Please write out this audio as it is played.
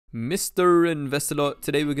Mr. Investor,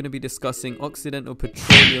 today we're going to be discussing Occidental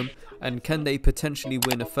Petroleum and can they potentially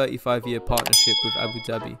win a 35-year partnership with Abu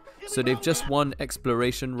Dhabi. So they've just won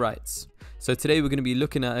exploration rights. So today we're going to be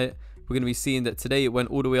looking at it. We're going to be seeing that today it went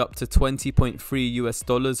all the way up to $20.3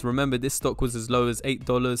 US. Remember, this stock was as low as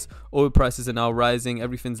 $8. Oil prices are now rising.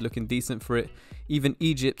 Everything's looking decent for it. Even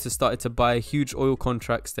Egypt has started to buy huge oil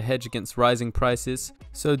contracts to hedge against rising prices.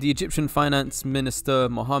 So the Egyptian finance minister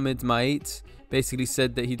Mohammed Mait basically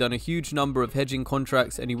said that he'd done a huge number of hedging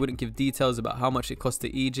contracts and he wouldn't give details about how much it cost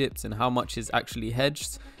to Egypt and how much is actually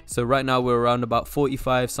hedged. So right now we're around about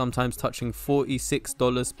 $45, sometimes touching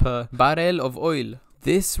 $46 per barrel of oil.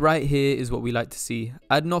 This right here is what we like to see.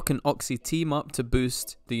 ADNOC and Oxy team up to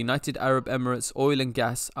boost the United Arab Emirates oil and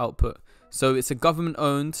gas output. So it's a government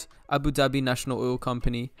owned Abu Dhabi national oil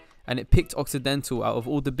company, and it picked Occidental out of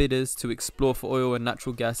all the bidders to explore for oil and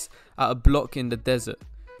natural gas at a block in the desert.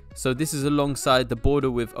 So this is alongside the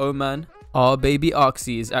border with Oman. Our baby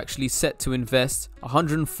Oxy is actually set to invest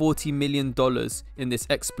 $140 million in this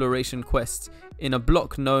exploration quest in a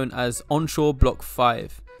block known as Onshore Block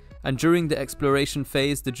 5. And during the exploration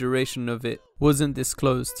phase, the duration of it wasn't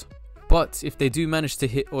disclosed. But if they do manage to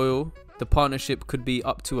hit oil, the partnership could be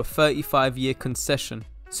up to a 35-year concession.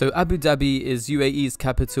 So Abu Dhabi is UAE's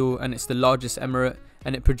capital and it's the largest emirate,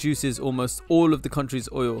 and it produces almost all of the country's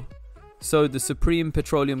oil. So the Supreme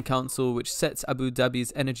Petroleum Council, which sets Abu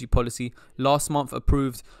Dhabi's energy policy, last month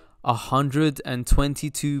approved a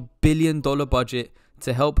 $122 billion budget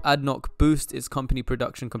to help ADNOC boost its company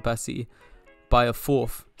production capacity by a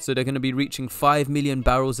fourth. So they're going to be reaching 5 million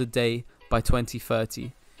barrels a day by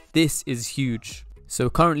 2030. This is huge. So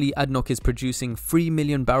currently ADNOC is producing 3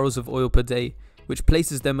 million barrels of oil per day, which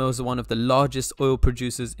places them as one of the largest oil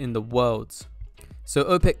producers in the world. So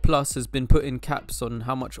OPEC Plus has been putting caps on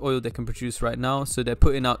how much oil they can produce right now. So they're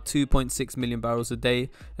putting out 2.6 million barrels a day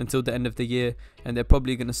until the end of the year, and they're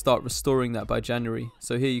probably going to start restoring that by January.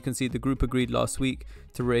 So here you can see the group agreed last week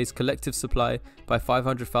to raise collective supply by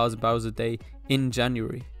 500,000 barrels a day in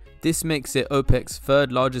January. This makes it OPEC's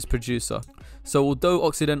third largest producer. So although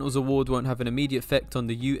Occidental's award won't have an immediate effect on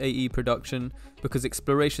the UAE production, because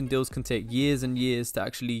exploration deals can take years and years to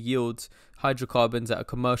actually yield hydrocarbons at a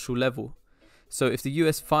commercial level. So if the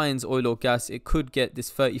US finds oil or gas, it could get this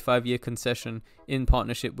 35-year concession in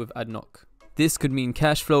partnership with ADNOC. This could mean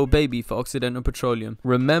cash flow baby for Occidental Petroleum.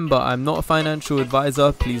 Remember, I'm not a financial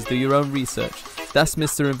advisor. Please do your own research. That's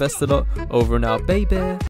Mr. Investor, over and out, baby.